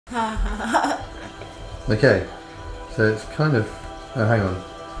Okay, so it's kind of. Oh, hang on.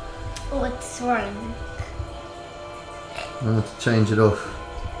 What's wrong? I want to change it off.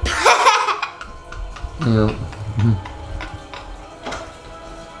 Hang on.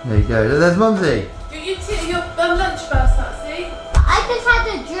 There you go. There's Mumsy. Do you take your lunch first, Satsy? I just had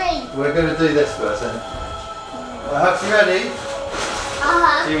a drink. We're going to do this first then. Hugs, you ready?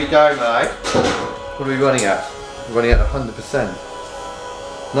 Here we go, mate. What are we running at? We're running at 100%.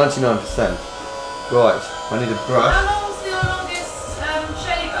 99%. Right, I need a brush. How long's your longest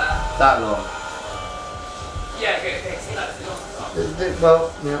shaver? That long. Yeah, good, okay, so that's the longest one. Well,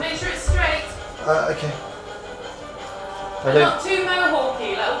 yeah. Make sure it's straight. Okay. And not too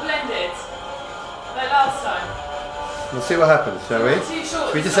mohawky, like all blended. Like last time. We'll see what happens, shall we? Not too short.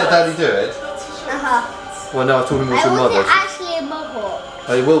 Should we just let Daddy do it? Not too short. Well, no, I'm talking more I to wasn't Mother. actually a mohawk.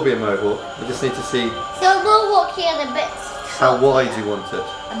 Oh, it will be a mohawk. We just need to see So a mohawk here and a bit how short wide here. you want it.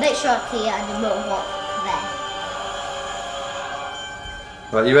 A bit short here and a mohawk there.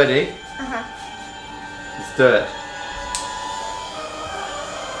 Right, you ready? Let's do it.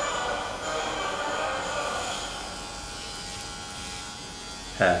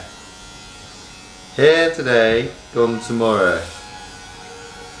 Hair. Here today, gone tomorrow.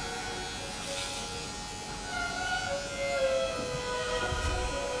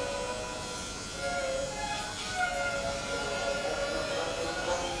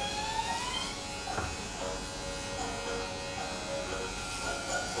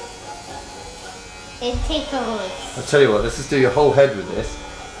 It tickles. I'll tell you what, let's just do your whole head with this.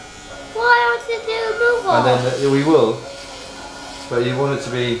 Why I want to do a mohawk? And then we will, but you want it to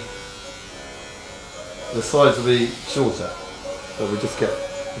be, the sides will be shorter. So we just get,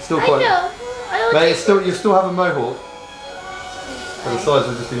 it's still quite, I know. but it's still, you still have a mohawk, but the sides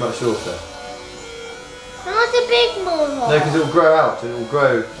will just be much shorter. I want a big mohawk. No, because it will grow out, it will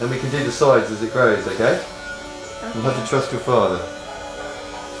grow, and we can do the sides as it grows, okay? You'll have to trust your father.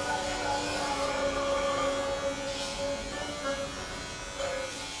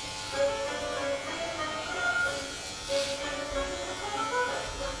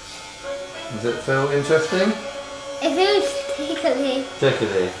 Does it feel interesting? It feels tickly.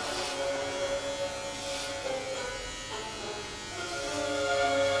 Tickly.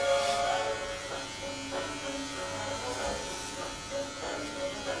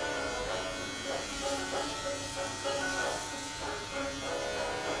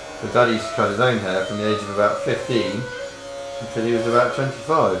 So Daddy used to cut his own hair from the age of about 15 until he was about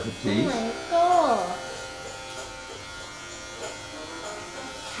 25. Geez. Oh my god.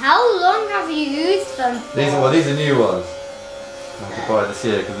 How long have you used them for? These are new ones. I had to buy this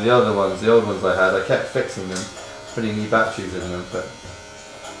year because the old ones I had, I kept fixing them, putting new batteries in them, but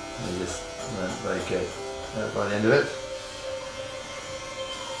they just weren't very good by the end of it.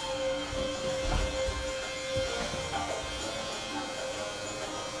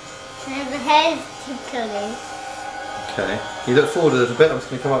 And the hair's tickly. Okay. You look forward a little bit. I'm just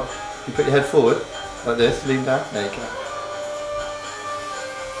going to come up. You put your head forward like this. Lean down. There you go.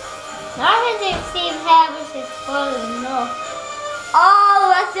 I can see his hair which is falling off.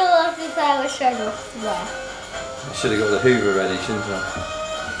 Oh, I still lost his hair was showing off there. I should have got the Hoover ready, shouldn't I?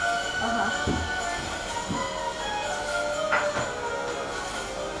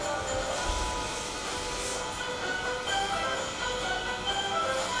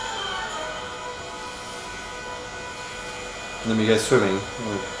 And then we go swimming,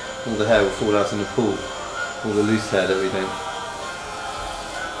 all the hair will fall out in the pool. All the loose hair that we don't.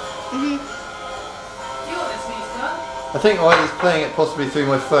 Do you want this music on? I think Isla's playing it possibly through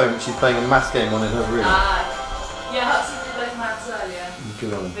my phone, but she's playing a maths game on in her room. Yeah, Huxley did those maths earlier.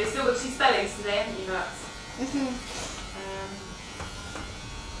 Good on. They still got 2 spellings today, haven't you, Hux?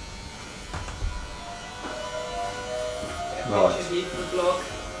 Right. Picture of you for the blog.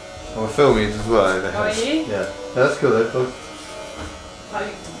 Oh, we're filming it as well over here. Oh, are you? Yeah. That's cool though, folks. Oh,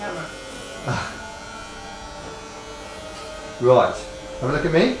 you can camera. Right. Have a look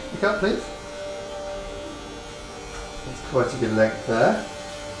at me. Look up, please. That's quite a good length there.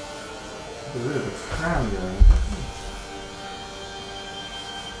 There's a bit of a crown going.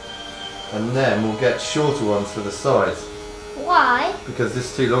 And then we'll get shorter ones for the sides. Why? Because this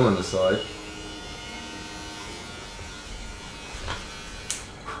is too long on the side.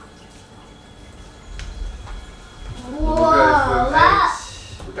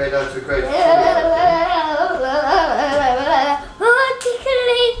 We'll go down to a grade 4.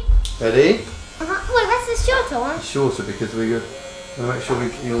 Tickly. Ready? Well, that's the shorter one. Shorter because we're going to make sure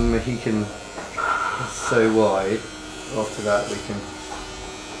he can. It's so wide. After that, we can.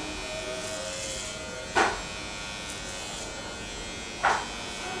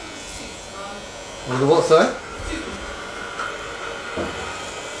 On the what side?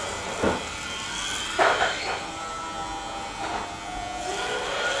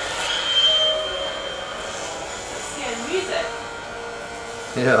 Music.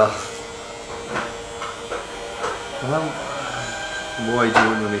 Yeah. Why do you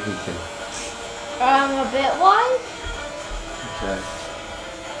want your heating? A bit wide. Okay.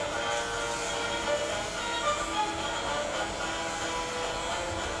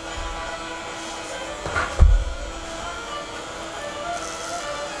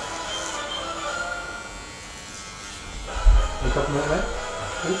 Look up a minute, mate,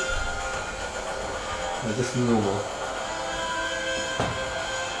 please. No, just normal.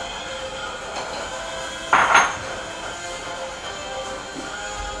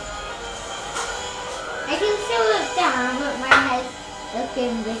 I can still look down, but my head's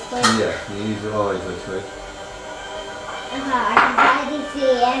looking this way. Yeah, you use your eyes this way. I can hardly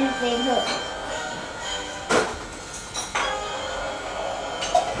see anything.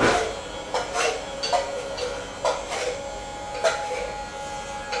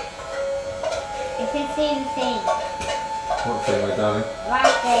 You can see the thing. What thing, my darling?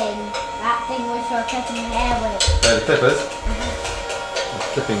 That thing which you're cutting your hair with. The clippers?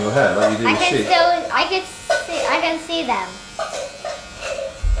 Clipping your hair like you do with sheep. I can see them.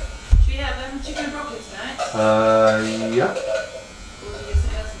 Should we have chicken and broccoli tonight? Yeah. Or do you get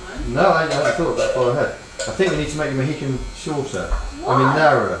something else in mind? No, I hadn't thought of that far ahead. I think we need to make the Mohican shorter. What? I mean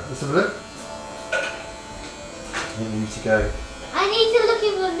narrower. Let's have a look. I think we need to go. I need to look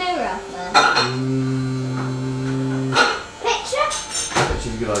in the mirror first. Picture? Which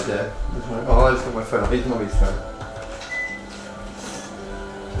is a good idea. Oh, I just got my phone. I'll use Mummy's phone.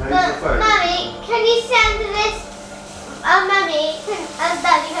 Mummy, can you send this? Mummy and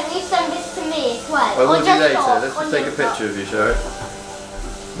Daddy, can you send this to me as well? Well, we'll do later. Yours, Let's just take a picture of you, shall we?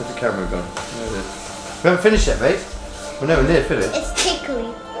 Where's the camera gone? There it is. We haven't finished yet, mate. We're nowhere near finished. It's tickly.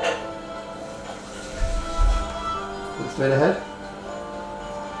 Look straight ahead.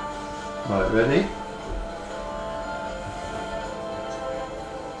 Right, ready?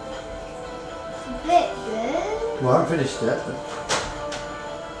 Bit good. Well, I haven't finished yet, but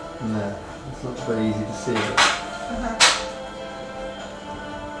no, it's not very easy to see it.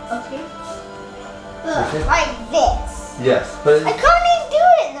 Okay. Look, Okay. like this. Yes, but I can't even do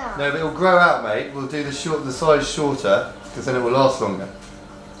it now. no, but it'll grow out, mate. We'll do the size shorter because then it will last longer.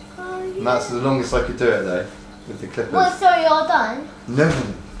 Oh, yeah. And that's the longest I could do it though, with the clippers. Well, so you're done. No.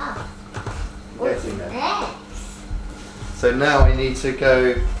 Ah. Getting there. Next. So now we need to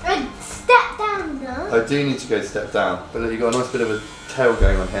go. Step down now. I do need to go step down, but look, you've got a nice bit of a tail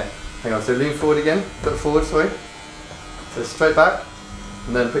going on here. Hang on, so lean forward again, foot forward, sorry. So straight back,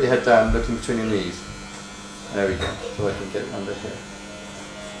 and then put your head down, look in between your knees. There we go, so I can get under here.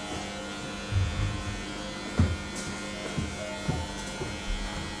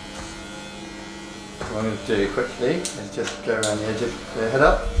 What I'm going to do quickly is just go around the edge of your head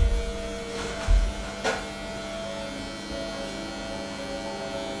up.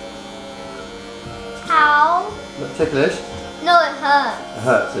 How? Not ticklish? No, it hurts. It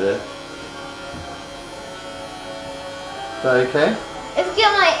hurts, did it? Is that okay? If you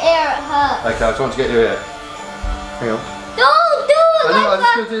get my ear, it hurts. Okay, I'll try to get your ear. Hang on. Don't do it I know, like I'm just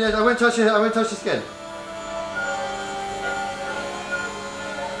that. going to do this. I won't touch your skin.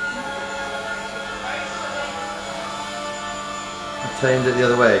 I've turned it the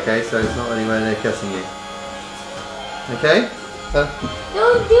other way, okay? So it's not anywhere near kissing you. Okay?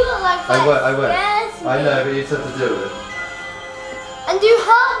 Don't do it like that. I won't. It scares me. I know, but you just have to do it. And you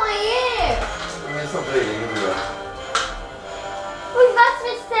hurt my ear. I mean, it's not bleeding, it'll be right. We've got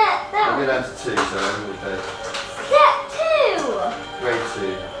to step I'll down. go down to 2, so okay. Step 2. Grade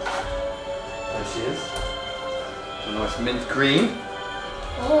 2. There she is. A nice mint green.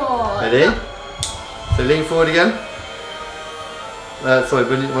 Oh. Ready? So lean forward again. Sorry,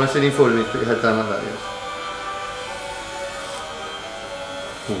 when I say lean forward, you need to put your head down like that, yes.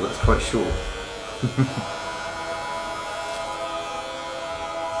 Oh, that's quite short.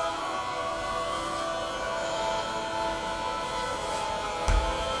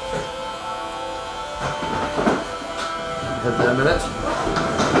 Head there a minute.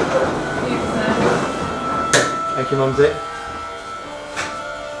 Thank you, Mumsy.